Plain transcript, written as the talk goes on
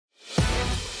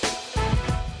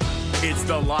It's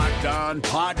the Locked On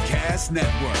Podcast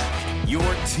Network, your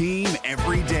team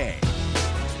every day.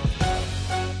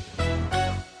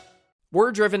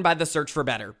 We're driven by the search for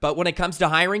better, but when it comes to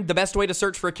hiring, the best way to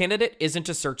search for a candidate isn't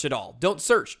to search at all. Don't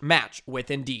search, match with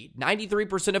Indeed.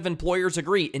 93% of employers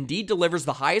agree Indeed delivers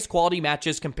the highest quality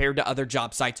matches compared to other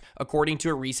job sites, according to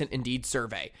a recent Indeed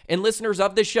survey. And listeners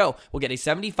of this show will get a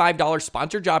 $75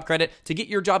 sponsored job credit to get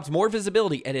your jobs more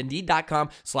visibility at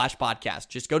Indeed.com/podcast.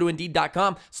 Just go to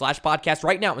Indeed.com/podcast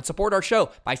right now and support our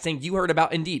show by saying you heard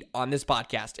about Indeed on this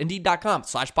podcast.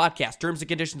 Indeed.com/podcast. Terms and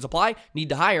conditions apply. Need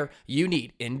to hire? You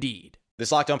need Indeed.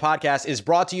 This Locked On Podcast is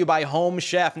brought to you by Home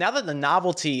Chef. Now that the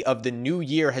novelty of the new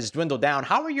year has dwindled down,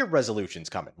 how are your resolutions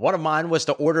coming? One of mine was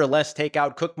to order less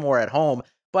takeout, cook more at home,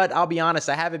 but I'll be honest,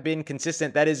 I haven't been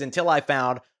consistent. That is until I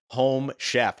found Home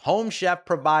Chef. Home Chef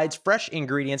provides fresh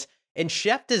ingredients and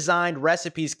chef-designed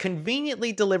recipes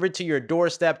conveniently delivered to your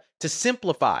doorstep to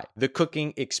simplify the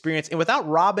cooking experience and without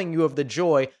robbing you of the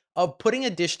joy of putting a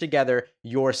dish together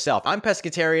yourself. I'm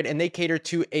pescatarian and they cater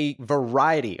to a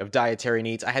variety of dietary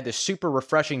needs. I had this super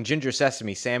refreshing ginger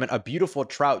sesame salmon, a beautiful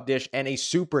trout dish, and a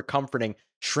super comforting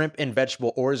shrimp and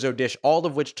vegetable orzo dish, all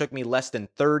of which took me less than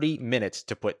 30 minutes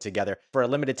to put together. For a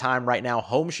limited time right now,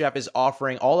 Home Chef is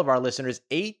offering all of our listeners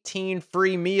 18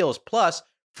 free meals plus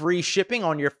free shipping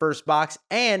on your first box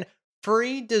and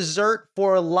free dessert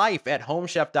for life at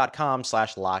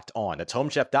homechef.com/locked on. That's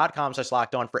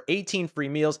homechef.com/locked on for 18 free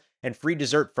meals and free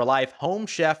dessert for life.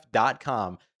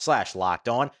 Homechef.com/locked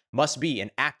on. Must be an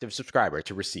active subscriber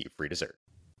to receive free dessert.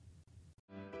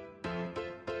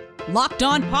 Locked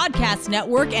On Podcast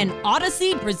Network and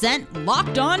Odyssey present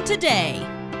Locked On Today.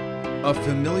 A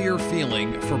familiar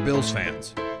feeling for Bills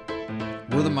fans.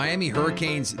 Were the Miami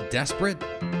Hurricanes desperate?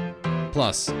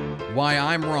 Plus, why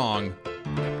I'm wrong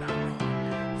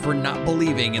for not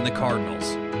believing in the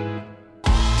Cardinals.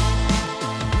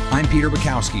 I'm Peter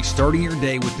Bukowski, starting your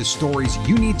day with the stories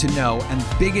you need to know and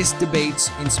biggest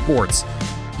debates in sports.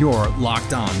 You're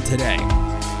Locked On Today.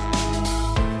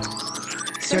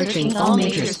 Searching all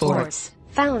major sports.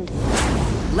 Found.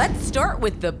 Let's start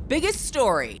with the biggest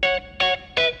story.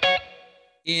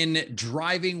 In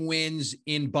driving wins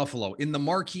in Buffalo, in the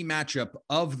marquee matchup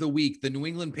of the week, the New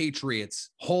England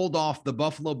Patriots hold off the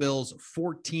Buffalo Bills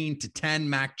 14-10.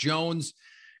 Mac Jones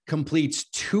completes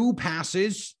 2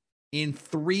 passes in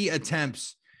 3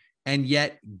 attempts and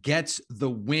yet gets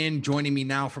the win. Joining me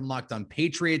now from Locked On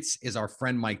Patriots is our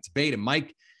friend Mike Tabate. And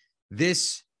Mike,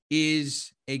 this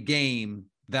is a game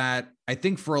that I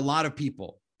think for a lot of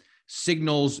people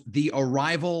signals the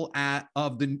arrival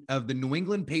of the New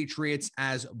England Patriots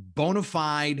as bona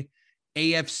fide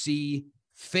AFC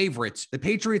favorites. The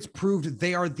Patriots proved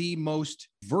they are the most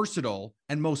versatile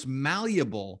and most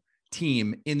malleable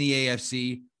team in the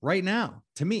AFC right now,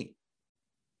 to me.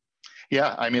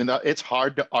 Yeah, I mean, it's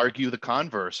hard to argue the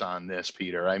converse on this,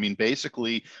 Peter. I mean,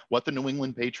 basically, what the New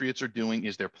England Patriots are doing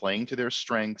is they're playing to their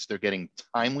strengths. They're getting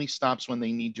timely stops when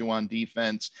they need to on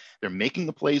defense. They're making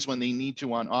the plays when they need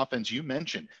to on offense. You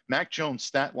mentioned Mac Jones'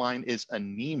 stat line is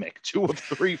anemic, 2 of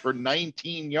 3 for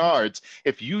 19 yards.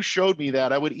 If you showed me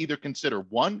that, I would either consider,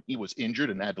 1, he was injured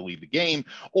and had to leave the game,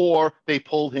 or they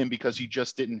pulled him because he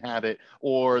just didn't have it,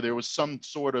 or there was some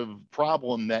sort of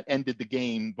problem that ended the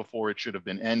game before it should have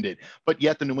been ended. But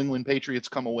yet the New England Patriots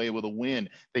come away with a win.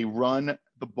 They run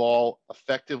the ball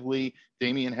effectively.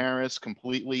 Damian Harris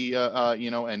completely,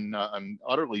 and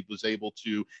utterly was able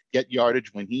to get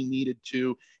yardage when he needed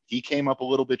to. He came up a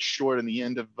little bit short in the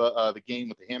end of the game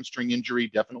with a hamstring injury.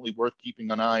 Definitely worth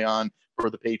keeping an eye on for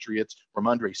the Patriots.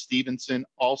 Ramondre Stevenson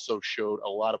also showed a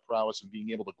lot of prowess in being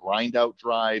able to grind out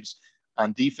drives.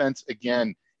 On defense,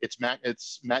 again, it's Matt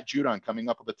Judon coming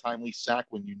up with a timely sack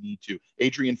when you need to.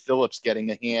 Adrian Phillips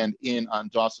getting a hand in on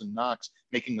Dawson Knox,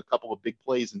 making a couple of big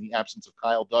plays in the absence of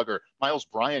Kyle Duggar. Miles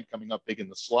Bryant coming up big in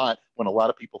the slot when a lot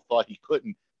of people thought he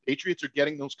couldn't. Patriots are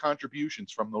getting those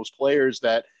contributions from those players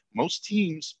that most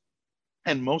teams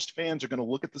and most fans are going to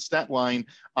look at the stat line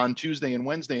on Tuesday and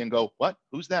Wednesday and go, what?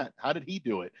 Who's that? How did he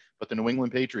do it? But the New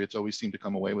England Patriots always seem to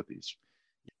come away with these.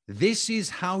 This is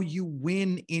how you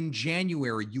win in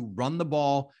January. You run the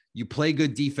ball, you play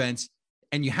good defense,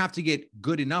 and you have to get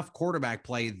good enough quarterback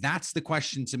play. That's the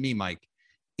question to me, Mike.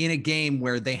 In a game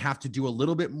where they have to do a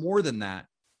little bit more than that,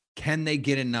 can they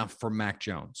get enough for Mac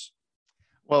Jones?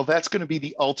 Well, that's going to be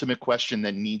the ultimate question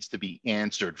that needs to be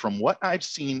answered. From what I've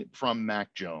seen from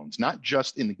Mac Jones, not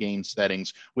just in the game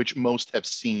settings, which most have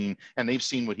seen, and they've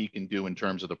seen what he can do in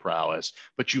terms of the prowess,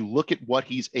 but you look at what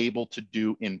he's able to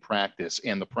do in practice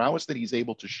and the prowess that he's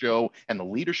able to show and the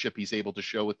leadership he's able to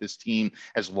show with this team,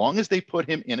 as long as they put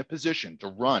him in a position to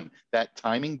run that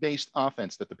timing-based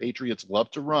offense that the Patriots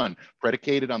love to run,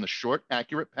 predicated on the short,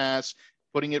 accurate pass,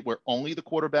 putting it where only the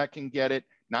quarterback can get it,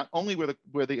 not only where the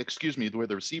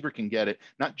receiver can get it,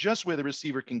 not just where the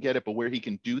receiver can get it, but where he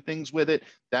can do things with it.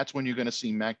 That's when you're going to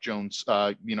see Mac Jones,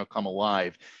 come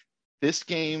alive. This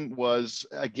game was,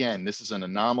 again, this is an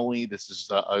anomaly. This is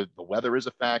the weather is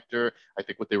a factor. I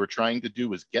think what they were trying to do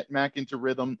was get Mac into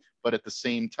rhythm, but at the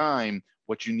same time,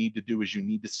 what you need to do is you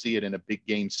need to see it in a big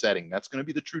game setting. That's going to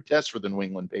be the true test for the New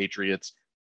England Patriots.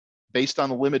 Based on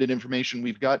the limited information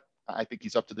we've got, I think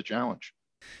he's up to the challenge.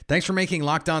 Thanks for making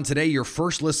Locked On Today your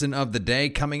first listen of the day.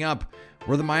 Coming up,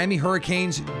 were the Miami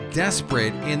Hurricanes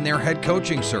desperate in their head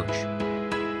coaching search?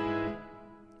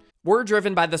 We're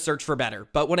driven by the search for better,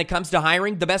 but when it comes to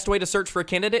hiring, the best way to search for a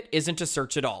candidate isn't to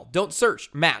search at all. Don't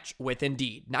search, match with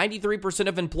Indeed. 93%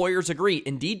 of employers agree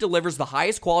Indeed delivers the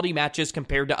highest quality matches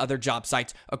compared to other job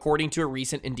sites, according to a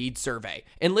recent Indeed survey.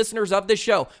 And listeners of this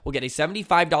show will get a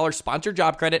 $75 sponsored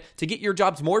job credit to get your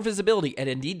jobs more visibility at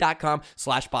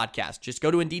Indeed.com/podcast. Just go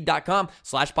to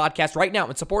Indeed.com/podcast right now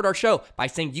and support our show by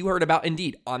saying you heard about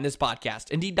Indeed on this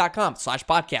podcast.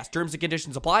 Indeed.com/podcast. Terms and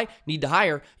conditions apply. Need to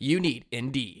hire? You need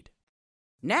Indeed.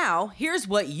 Now, here's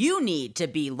what you need to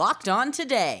be locked on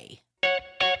today.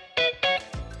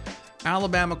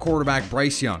 Alabama quarterback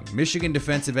Bryce Young, Michigan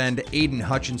defensive end Aiden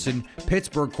Hutchinson,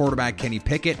 Pittsburgh quarterback Kenny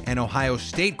Pickett, and Ohio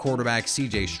State quarterback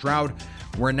C.J. Stroud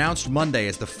were announced Monday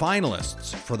as the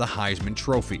finalists for the Heisman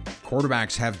Trophy.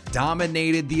 Quarterbacks have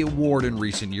dominated the award in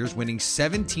recent years, winning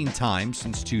 17 times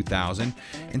since 2000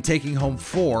 and taking home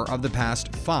 4 of the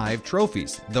past 5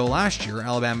 trophies. Though last year,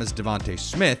 Alabama's Devontae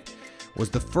Smith was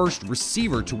the first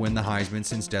receiver to win the Heisman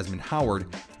since Desmond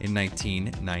Howard in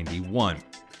 1991.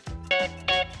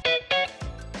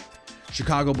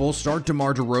 Chicago Bulls star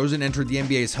DeMar DeRozan entered the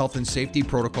NBA's health and safety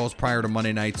protocols prior to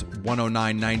Monday night's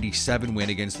 109-97 win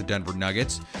against the Denver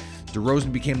Nuggets.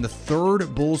 DeRozan became the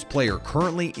third Bulls player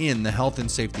currently in the health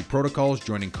and safety protocols,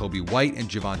 joining Kobe White and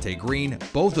Javonte Green,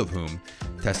 both of whom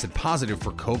tested positive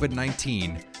for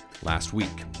COVID-19 last week.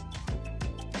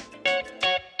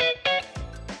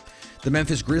 The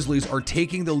Memphis Grizzlies are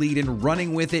taking the lead and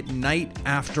running with it night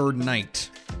after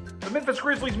night. The Memphis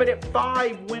Grizzlies made it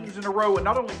 5 wins in a row, and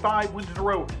not only 5 wins in a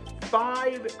row,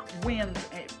 5 wins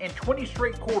in 20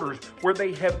 straight quarters where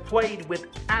they have played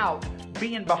without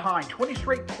being behind. 20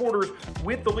 straight quarters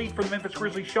with the lead for the Memphis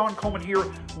Grizzlies. Sean Coleman here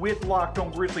with Locked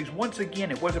On Grizzlies. Once again,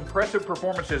 it was impressive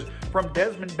performances from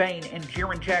Desmond Bane and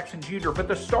Jaren Jackson Jr., but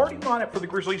the starting lineup for the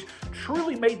Grizzlies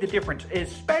truly made the difference,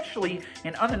 especially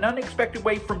in an unexpected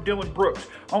way from Dylan Brooks.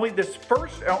 Only the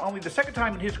second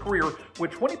time in his career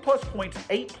with 20-plus points,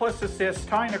 8-plus assists,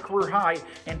 tying a career high,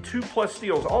 and 2-plus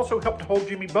steals. Also helped to hold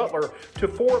Jimmy Butler to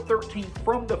 4 of 13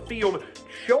 from the field,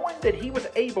 showing that he was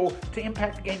able to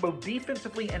impact the game both defensively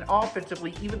and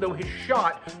offensively, even though his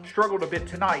shot struggled a bit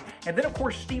tonight. And then, of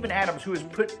course, Steven Adams, who has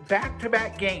put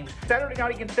back-to-back games. Saturday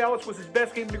night against Dallas was his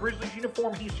best game in the Grizzlies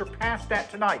uniform. He surpassed that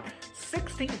tonight.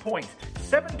 16 points,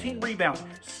 17 rebounds,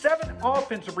 7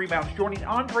 offensive rebounds, joining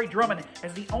Andre Drummond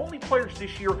as the only players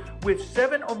this year with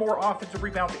 7 or more offensive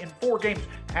rebounds in 4 games.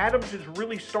 Adams is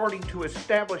really starting to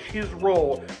establish his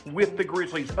role with the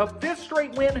Grizzlies. A 5th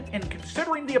straight win, and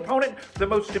considering the opponent, the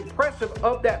most impressive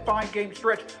of that 5-game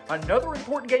stretch. Another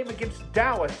important game against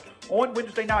Dallas on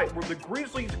Wednesday night, where the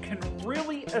Grizzlies can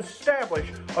really establish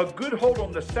a good hold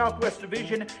on the Southwest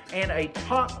Division and a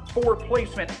top 4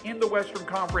 placement in the Western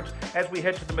Conference as we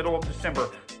head to the middle of December.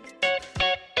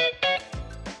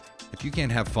 If you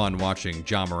can't have fun watching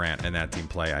Ja Morant and that team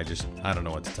play, I don't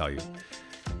know what to tell you.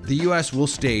 The U.S. will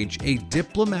stage a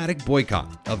diplomatic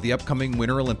boycott of the upcoming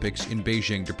Winter Olympics in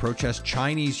Beijing to protest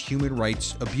Chinese human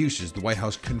rights abuses, the White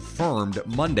House confirmed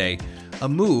Monday, a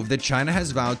move that China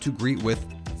has vowed to greet with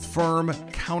firm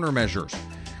countermeasures.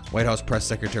 White House Press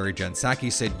Secretary Jen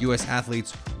Psaki said U.S.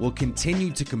 athletes will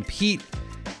continue to compete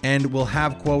and will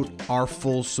have, quote, our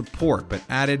full support, but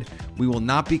added, we will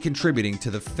not be contributing to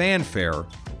the fanfare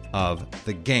of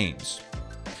the games.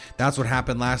 That's what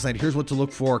happened last night. Here's what to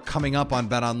look for coming up on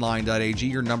betonline.ag,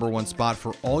 your number one spot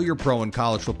for all your pro and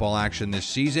college football action this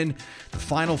season. The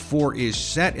Final Four is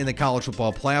set in the college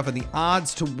football playoff, and the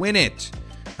odds to win it.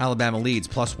 Alabama leads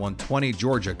plus 120,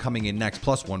 Georgia coming in next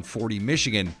plus 140,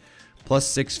 Michigan plus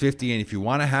 650. And if you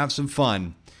want to have some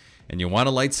fun and you want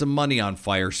to light some money on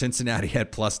fire, Cincinnati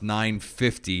at plus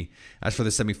 950. As for the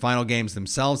semifinal games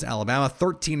themselves, Alabama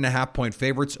 13.5-point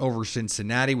favorites over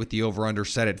Cincinnati with the over-under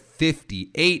set at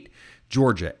 58.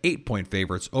 Georgia 8-point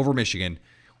favorites over Michigan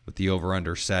with the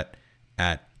over-under set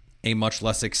at a much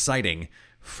less exciting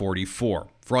 44.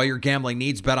 For all your gambling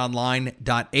needs,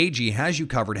 betonline.ag has you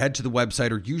covered. Head to the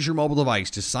website or use your mobile device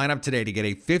to sign up today to get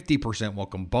a 50%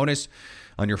 welcome bonus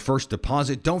on your first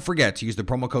deposit. Don't forget to use the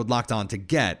promo code LOCKEDON to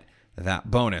get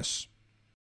that bonus.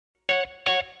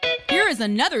 Here is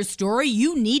another story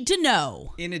you need to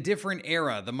know. In a different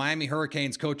era, the Miami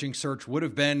Hurricanes coaching search would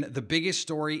have been the biggest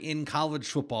story in college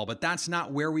football, but that's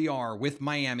not where we are with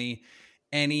Miami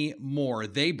anymore.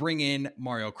 They bring in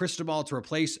Mario Cristobal to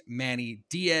replace Manny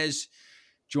Diaz.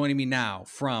 Joining me now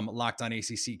from Locked On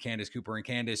ACC, Candace Cooper. And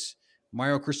Candace,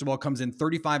 Mario Cristobal comes in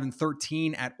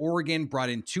 35-13 at Oregon, brought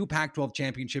in 2 Pac-12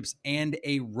 championships and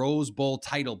a Rose Bowl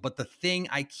title. But the thing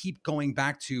I keep going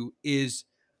back to is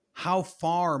how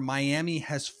far Miami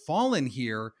has fallen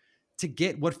here to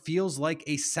get what feels like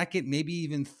a second, maybe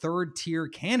even third tier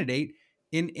candidate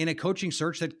in a coaching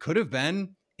search that could have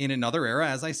been, in another era,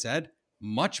 as I said,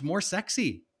 much more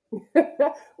sexy.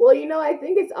 Well, I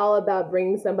think it's all about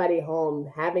bringing somebody home,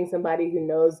 having somebody who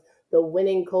knows the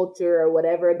winning culture or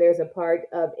whatever. There's a part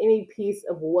of any piece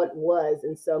of what was.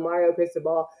 And so Mario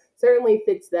Cristobal certainly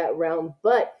fits that realm.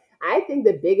 But I think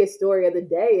the biggest story of the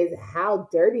day is how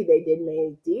dirty they did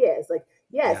Manny Diaz.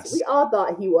 Yes, we all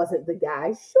thought he wasn't the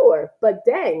guy, sure. But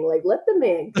dang, let the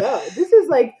man go. This is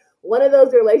one of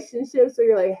those relationships where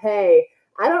you're like, hey,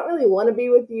 I don't really want to be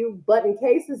with you, but in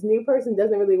case this new person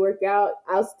doesn't really work out,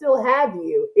 I'll still have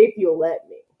you if you'll let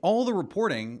me. All the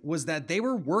reporting was that they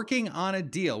were working on a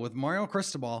deal with Mario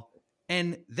Cristobal,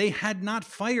 and they had not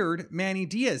fired Manny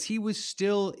Diaz. He was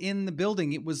still in the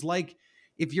building. It was like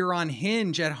if you're on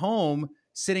Hinge at home,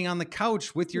 sitting on the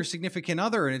couch with your significant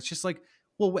other, and it's just like,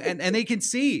 well, and they can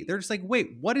see. They're just like,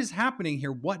 wait, what is happening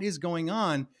here? What is going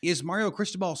on? Is Mario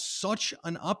Cristobal such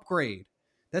an upgrade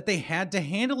that they had to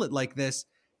handle it like this?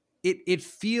 It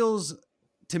feels,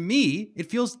 to me, it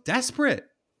feels desperate.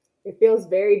 It feels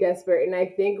very desperate. And I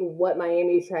think what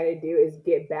Miami is trying to do is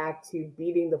get back to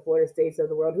beating the Florida States of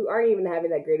the world, who aren't even having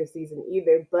that great a season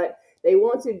either. But they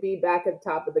want to be back at the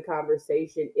top of the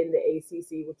conversation in the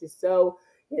ACC, which is so,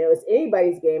 it's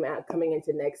anybody's game out coming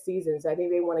into next season. So I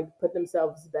think they want to put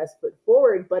themselves best foot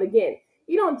forward. But again,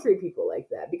 you don't treat people like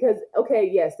that because, okay,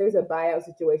 yes, there's a buyout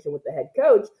situation with the head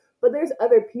coach, but there's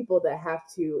other people that have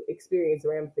to experience the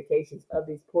ramifications of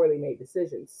these poorly made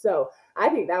decisions. So I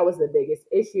think that was the biggest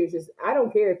issue. It's just, I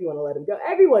don't care if you want to let him go.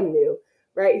 Everyone knew,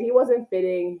 right? He wasn't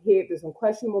fitting. There's some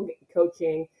questionable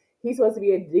coaching. He's supposed to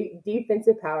be a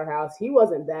defensive powerhouse. He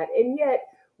wasn't that. And yet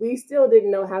we still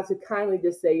didn't know how to kindly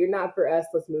just say, you're not for us.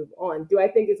 Let's move on. Do I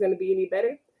think it's going to be any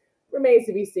better? Remains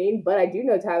to be seen, but I do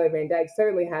know Tyler Van Dyke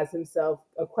certainly has himself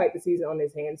quite the season on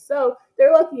his hands. So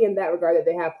they're lucky in that regard that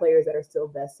they have players that are still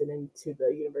vested into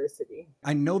the university.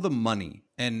 I know the money,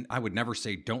 and I would never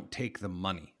say don't take the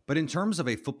money. But in terms of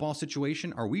a football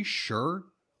situation, are we sure,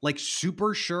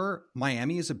 super sure,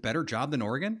 Miami is a better job than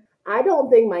Oregon? I don't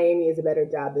think Miami is a better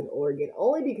job than Oregon,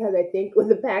 only because I think with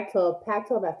the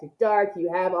Pac-12 after dark,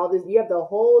 you have the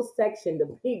whole section to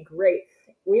be great.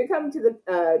 When you're coming to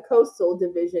the coastal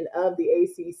division of the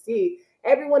ACC,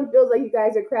 everyone feels like you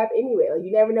guys are crap anyway.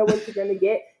 You never know what you're going to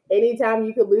get. Anytime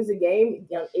you could lose a game,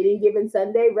 any given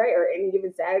Sunday, right? Or any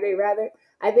given Saturday, rather.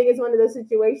 I think it's one of those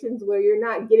situations where you're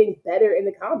not getting better in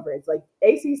the conference.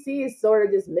 ACC is sort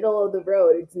of just middle of the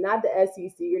road. It's not the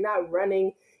SEC. You're not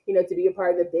running, to be a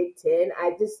part of the Big Ten.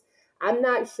 I'm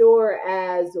not sure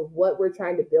as what we're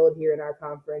trying to build here in our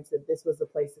conference that this was the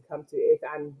place to come to. If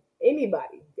I'm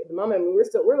anybody at the moment,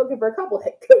 we're looking for a couple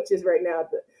head coaches right now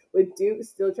with Duke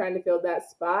still trying to fill that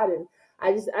spot. And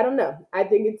I don't know. I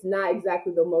think it's not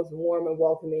exactly the most warm and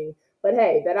welcoming, but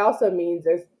hey, that also means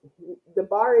the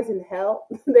bar is in hell.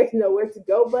 There's nowhere to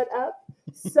go but up.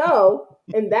 So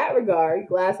in that regard,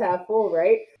 glass half full,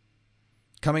 right?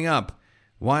 Coming up,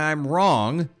 why I'm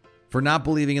wrong for not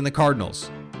believing in the Cardinals.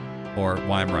 Or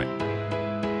why I'm right.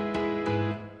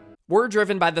 We're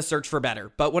driven by the search for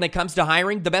better, but when it comes to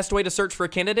hiring, the best way to search for a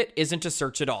candidate isn't to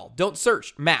search at all. Don't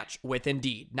search, match with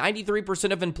Indeed.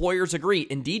 93% of employers agree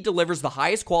Indeed delivers the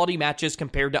highest quality matches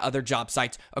compared to other job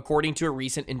sites, according to a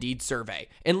recent Indeed survey.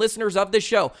 And listeners of this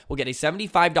show will get a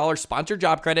 $75 sponsored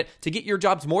job credit to get your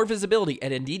jobs more visibility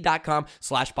at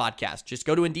Indeed.com/podcast. Just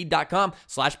go to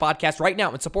Indeed.com/podcast right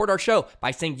now and support our show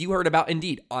by saying you heard about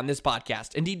Indeed on this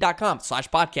podcast.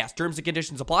 Indeed.com/podcast. Terms and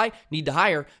conditions apply. Need to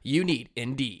hire? You need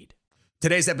Indeed.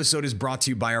 Today's episode is brought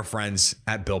to you by our friends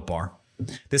at Built Bar.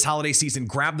 this holiday season.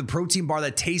 Grab the protein bar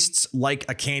that tastes like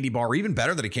a candy bar, or even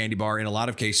better than a candy bar in a lot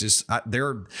of cases.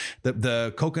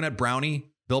 The coconut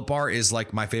brownie Built Bar is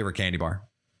like my favorite candy bar.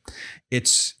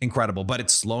 It's incredible, but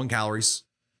it's low in calories,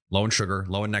 low in sugar,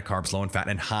 low in net carbs, low in fat,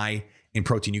 and high in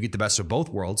protein. You get the best of both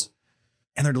worlds,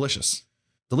 and they're delicious.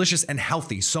 Delicious and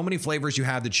healthy. So many flavors you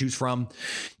have to choose from.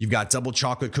 You've got double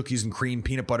chocolate, cookies and cream,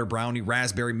 peanut butter brownie,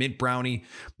 raspberry, mint brownie,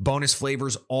 bonus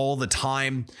flavors all the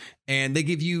time. And they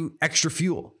give you extra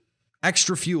fuel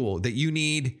that you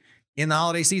need in the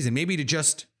holiday season. Maybe to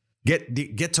just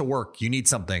get to work. You need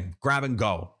something, grab and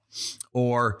go.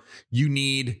 Or you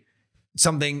need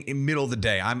something in the middle of the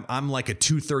day. I'm like a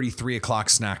 2:30, 3 o'clock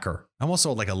snacker. I'm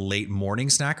also like a late morning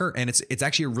snacker. And it's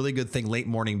actually a really good thing late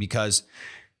morning because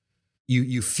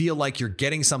you feel like you're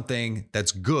getting something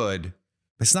that's good.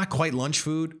 It's not quite lunch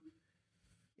food.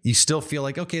 You still feel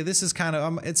like, okay, this is kind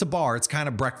of, it's a bar. It's kind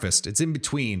of breakfast. It's in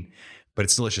between, but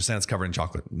it's delicious and it's covered in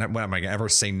chocolate. When am I going to ever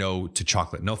say no to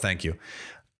chocolate? No, thank you.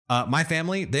 My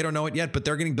family, they don't know it yet, but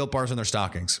they're getting Built Bars in their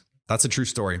stockings. That's a true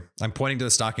story. I'm pointing to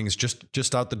the stockings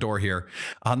just out the door here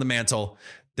on the mantle.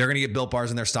 They're going to get Built Bars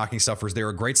in their stocking stuffers. They're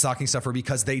a great stocking stuffer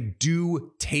because they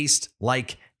do taste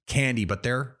like candy, but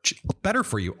they're better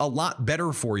for you, a lot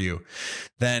better for you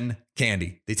than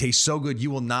candy. They taste so good,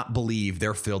 you will not believe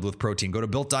they're filled with protein. Go to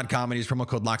built.com and use promo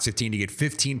code LOCKS15 to get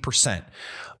 15%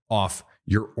 off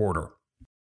your order.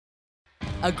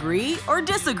 Agree or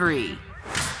disagree?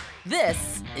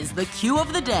 This is the cue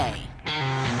of the day.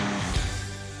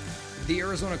 The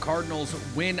Arizona Cardinals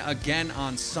win again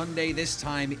on Sunday, this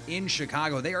time in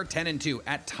Chicago. They are 10-2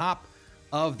 at top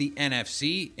of the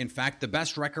NFC. In fact, the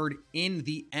best record in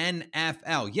the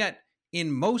NFL. Yet, in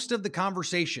most of the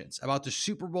conversations about the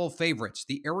Super Bowl favorites,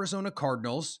 the Arizona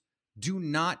Cardinals do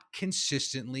not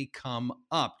consistently come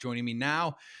up. Joining me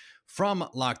now from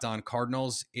Locked On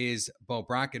Cardinals is Bo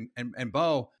Brack. And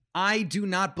Bo, I do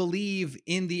not believe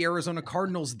in the Arizona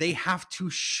Cardinals. They have to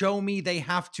show me. They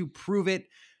have to prove it.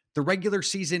 The regular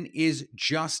season is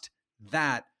just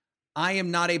that. I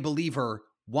am not a believer.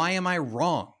 Why am I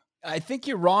wrong? I think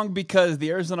you're wrong because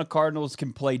the Arizona Cardinals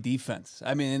can play defense.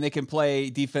 I mean, and they can play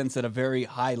defense at a very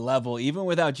high level, even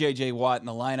without J.J. Watt in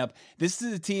the lineup. This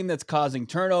is a team that's causing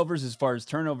turnovers as far as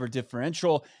turnover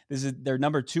differential. They're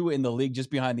number 2 in the league,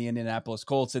 just behind the Indianapolis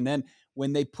Colts. And then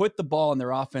when they put the ball in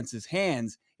their offense's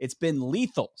hands, it's been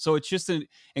lethal. So it's just an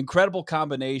incredible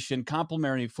combination,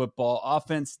 complementary football,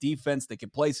 offense, defense. They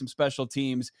can play some special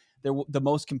teams. They're the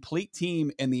most complete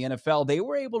team in the NFL. They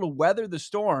were able to weather the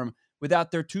storm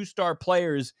without their 2-star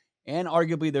players and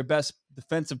arguably their best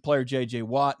defensive player, J.J.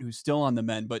 Watt, who's still on the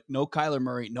mend, but no Kyler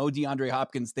Murray, no DeAndre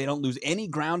Hopkins. They don't lose any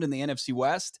ground in the NFC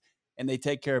West, and they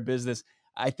take care of business.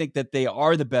 I think that they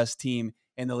are the best team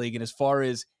in the league, and as far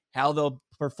as how they'll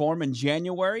perform in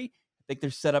January, I think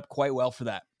they're set up quite well for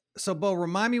that. So, Bo,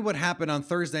 remind me what happened on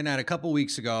Thursday night a couple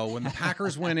weeks ago when the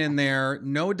Packers went in there,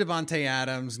 no Devontae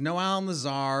Adams, no Allen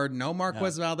Lazard, no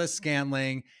Marquez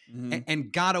Valdez-Scantling,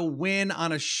 and got a win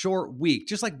on a short week.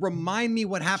 Just like remind me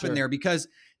what happened there, because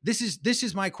this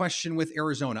is my question with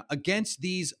Arizona. Against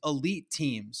these elite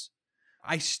teams,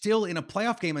 I still, in a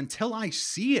playoff game, until I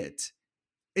see it,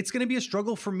 it's going to be a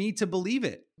struggle for me to believe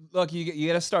it. Look, you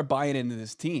got to start buying into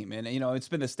this team. And, it's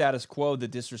been the status quo. The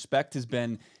disrespect has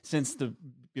been since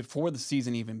before the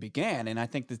season even began. And I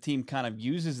think the team kind of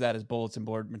uses that as bulletin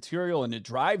board material and it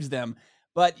drives them.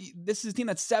 But this is a team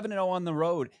that's 7-0 on the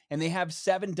road and they have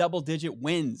 7 double-digit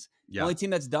wins. Yeah. The only team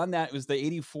that's done that was the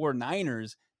 84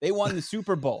 Niners. They won the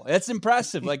Super Bowl. That's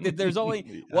impressive. Like there's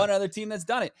only one other team that's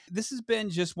done it. This has been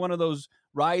just one of those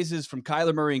rises from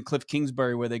Kyler Murray and Cliff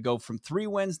Kingsbury where they go from 3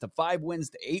 wins to 5 wins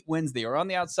to 8 wins. They are on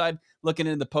the outside looking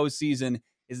into the postseason.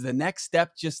 Is the next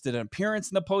step just an appearance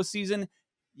in the postseason?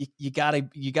 You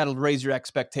gotta raise your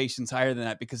expectations higher than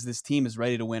that because this team is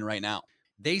ready to win right now.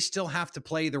 They still have to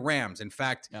play the Rams. In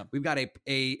fact, we've got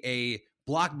a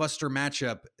blockbuster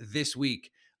matchup this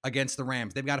week against the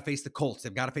Rams. They've got to face the Colts.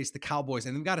 They've got to face the Cowboys,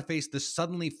 and they've got to face the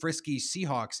suddenly frisky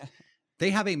Seahawks. They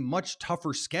have a much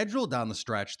tougher schedule down the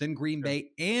stretch than Green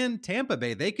Bay and Tampa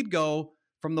Bay. They could go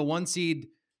from the 1 seed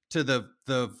to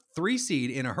the 3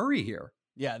 seed in a hurry here.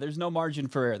 Yeah, there's no margin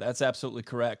for error. That's absolutely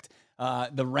correct.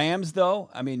 The Rams, though,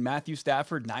 I mean, Matthew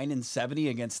Stafford, 9-70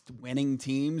 against winning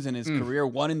teams in his career,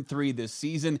 1-3 this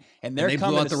season. And they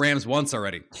blew out the Rams once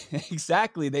already.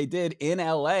 Exactly. They did in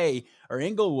L.A. or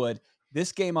Inglewood.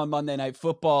 This game on Monday Night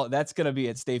Football, that's going to be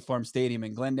at State Farm Stadium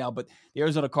in Glendale. But the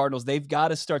Arizona Cardinals, they've got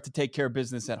to start to take care of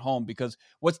business at home because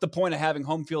what's the point of having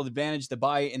home field advantage to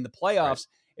buy in the playoffs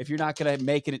if you're not going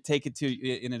to take it to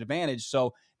in an advantage?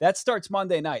 So that starts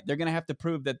Monday night. They're going to have to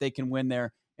prove that they can win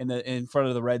there in front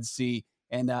of the Red Sea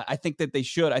And I think that they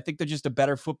should. I think they're just a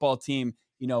better football team,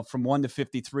 from 1 to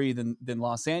 53 than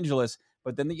Los Angeles.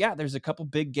 But then, there's a couple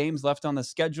big games left on the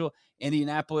schedule.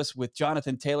 Indianapolis with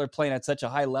Jonathan Taylor playing at such a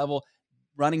high level.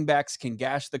 Running backs can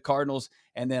gash the Cardinals.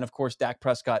 And then, of course, Dak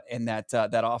Prescott and that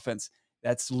offense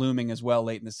that's looming as well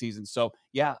late in the season. So,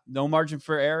 no margin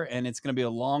for error, and it's going to be a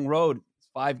long road.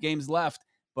 5 games left,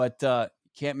 but you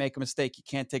can't make a mistake. You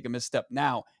can't take a misstep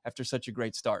now after such a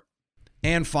great start.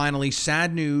 And finally,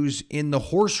 sad news in the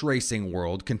horse racing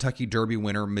world. Kentucky Derby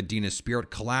winner Medina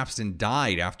Spirit collapsed and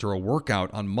died after a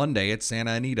workout on Monday at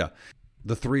Santa Anita.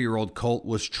 The 3-year-old colt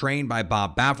was trained by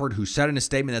Bob Baffert, who said in a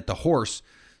statement that the horse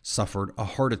suffered a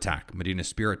heart attack. Medina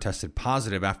Spirit tested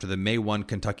positive after the May 1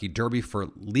 Kentucky Derby for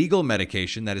legal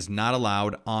medication that is not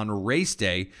allowed on race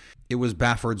day. It was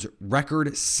Baffert's record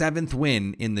 7th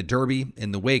win in the Derby.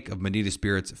 In the wake of Medina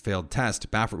Spirit's failed test,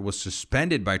 Baffert was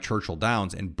suspended by Churchill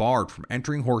Downs and barred from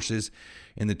entering horses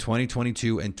in the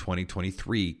 2022 and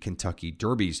 2023 Kentucky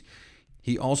Derbies.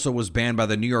 He also was banned by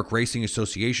the New York Racing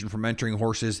Association from entering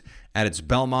horses at its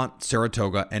Belmont,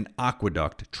 Saratoga, and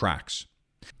Aqueduct tracks.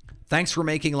 Thanks for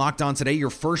making Locked On Today your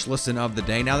first listen of the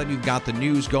day. Now that you've got the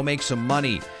news, go make some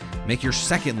money. Make your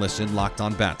second listen Locked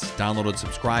On Bets. Download and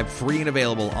subscribe, free and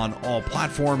available on all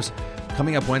platforms.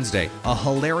 Coming up Wednesday, a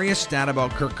hilarious stat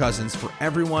about Kirk Cousins for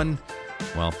everyone,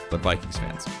 but Vikings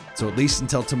fans. So at least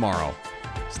until tomorrow,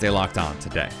 stay locked on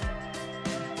today.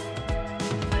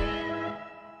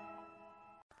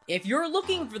 If you're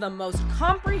looking for the most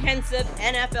comprehensive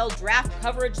NFL draft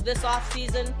coverage this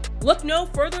offseason, look no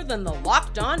further than the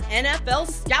Locked On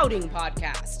NFL Scouting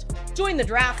Podcast. Join the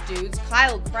draft dudes,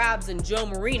 Kyle Krabs and Joe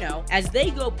Marino, as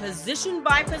they go position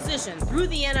by position through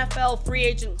the NFL free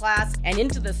agent class and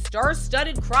into the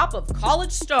star-studded crop of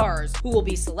college stars who will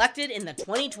be selected in the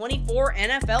 2024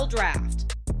 NFL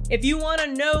Draft. If you want to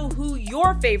know who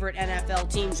your favorite NFL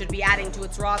team should be adding to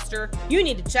its roster, you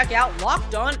need to check out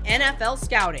Locked On NFL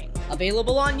Scouting,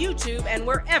 available on YouTube and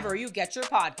wherever you get your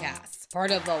podcasts.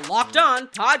 Part of the Locked On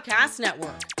Podcast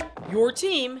Network, your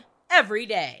team every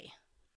day.